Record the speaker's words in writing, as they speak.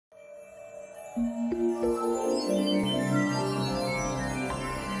I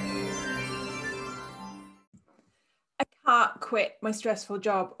can't quit my stressful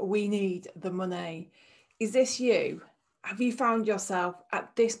job. We need the money. Is this you? Have you found yourself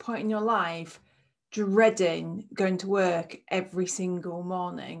at this point in your life dreading going to work every single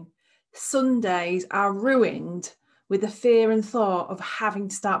morning? Sundays are ruined with the fear and thought of having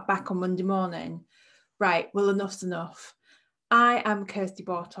to start back on Monday morning. Right, well, enough's enough. I am Kirsty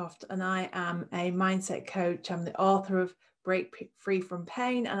and I am a mindset coach. I'm the author of Break Free from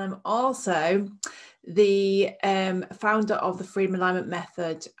Pain, and I'm also the founder of the Freedom Alignment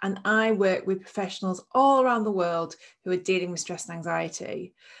Method. And I work with professionals all around the world who are dealing with stress and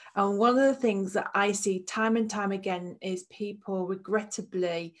anxiety. And one of the things that I see time and time again is people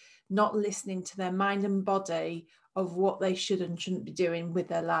regrettably not listening to their mind and body of what they should and shouldn't be doing with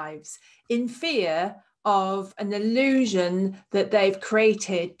their lives, in fear of an illusion that they've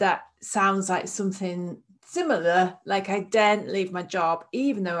created that sounds like something similar, like I daren't leave my job,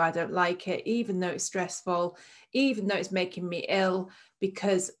 even though I don't like it, even though it's stressful, even though it's making me ill,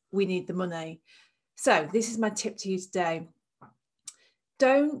 because we need the money. So this is my tip to you today.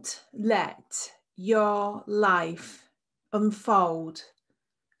 Don't let your life unfold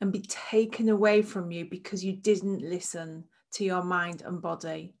and be taken away from you because you didn't listen to your mind and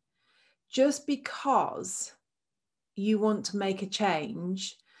body. Just because you want to make a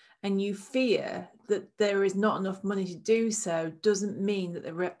change and you fear that there is not enough money to do so doesn't mean that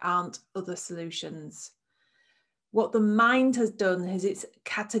there aren't other solutions. What the mind has done is it's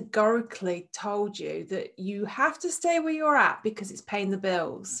categorically told you that you have to stay where you're at because it's paying the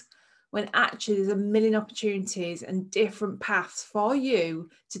bills, when actually there's a million opportunities and different paths for you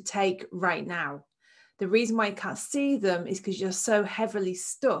to take right now. The reason why you can't see them is because you're so heavily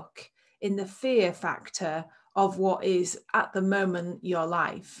stuck in the fear factor of what is at the moment your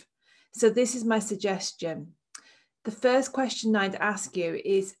life. So this is my suggestion. The first question I'd ask you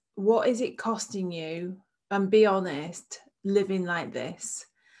is, what is it costing you? And be honest, living like this.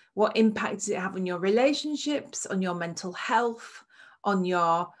 What impact does it have on your relationships, on your mental health, on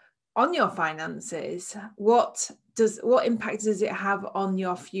your finances? What impact does it have on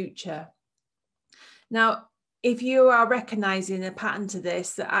your future? Now, if you are recognizing a pattern to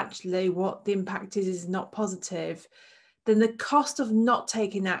this, that actually what the impact is not positive, then the cost of not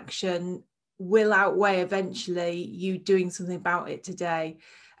taking action will outweigh eventually you doing something about it today.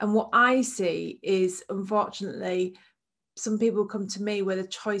 And what I see is, unfortunately, some people come to me where the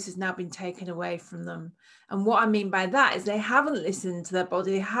choice has now been taken away from them. And what I mean by that is they haven't listened to their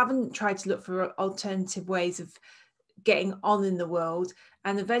body. They haven't tried to look for alternative ways of getting on in the world.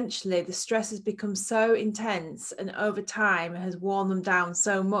 And eventually the stress has become so intense and over time has worn them down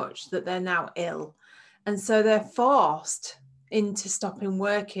so much that they're now ill. And so they're forced into stopping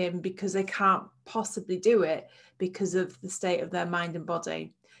working because they can't possibly do it because of the state of their mind and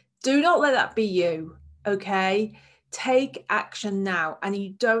body. Do not let that be you, okay? Take action now, and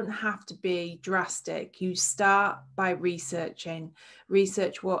you don't have to be drastic. You start by research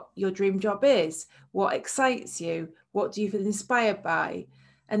what your dream job is, what excites you, what do you feel inspired by,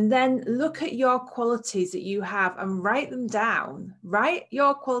 and then look at your qualities that you have and write them down. Write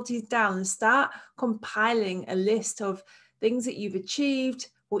your qualities down and start compiling a list of things that you've achieved,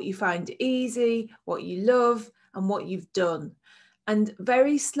 what you find easy, what you love, and what you've done. And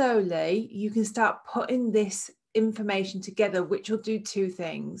very slowly, you can start putting this information together, which will do two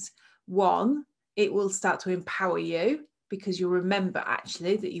things. One, it will start to empower you because you'll remember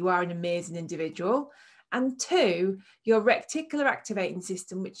actually that you are an amazing individual. And two, your reticular activating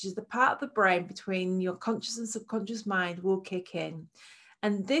system, which is the part of the brain between your conscious and subconscious mind, will kick in.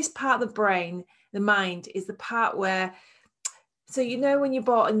 And this part of the brain, the mind, is the part where, so you know when you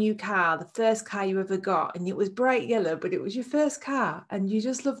bought a new car, the first car you ever got, and it was bright yellow, but it was your first car and you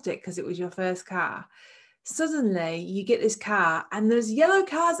just loved it because it was your first car. Suddenly you get this car and there's yellow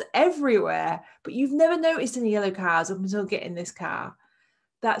cars everywhere, but you've never noticed any yellow cars up until getting this car.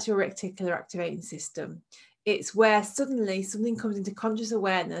 That's your reticular activating system. It's where suddenly something comes into conscious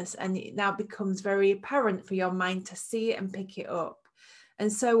awareness and it now becomes very apparent for your mind to see it and pick it up.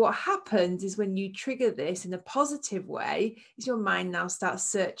 And so what happens is when you trigger this in a positive way, is your mind now starts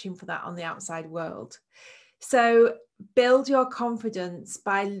searching for that on the outside world. So build your confidence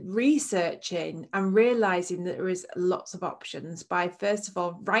by researching and realizing that there is lots of options, by first of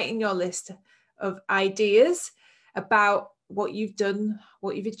all writing your list of ideas about what you've done,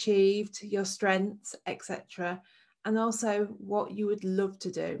 what you've achieved, your strengths, etc., and also what you would love to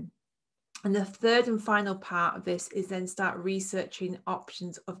do. And the third and final part of this is then start researching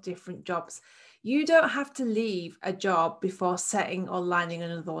options of different jobs. You don't have to leave a job before setting or lining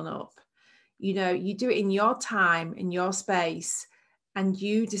another one up. You know, you do it in your time, in your space, and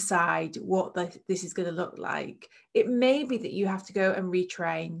you decide what this is going to look like. It may be that you have to go and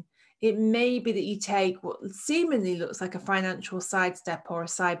retrain. It may be that you take what seemingly looks like a financial sidestep or a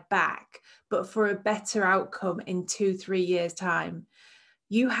side back, but for a better outcome in 2-3 years' time.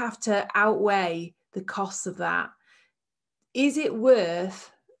 You have to outweigh the costs of that. Is it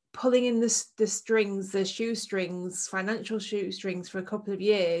worth pulling in the strings, the shoestrings, financial shoestrings for a couple of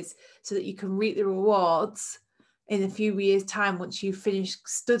years so that you can reap the rewards in a few years' time once you've finished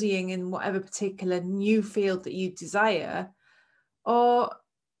studying in whatever particular new field that you desire? Or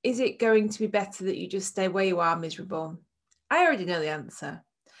is it going to be better that you just stay where you are miserable? I already know the answer.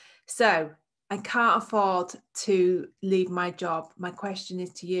 So I can't afford to leave my job. My question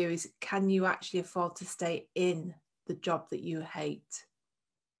is to you is, can you actually afford to stay in the job that you hate?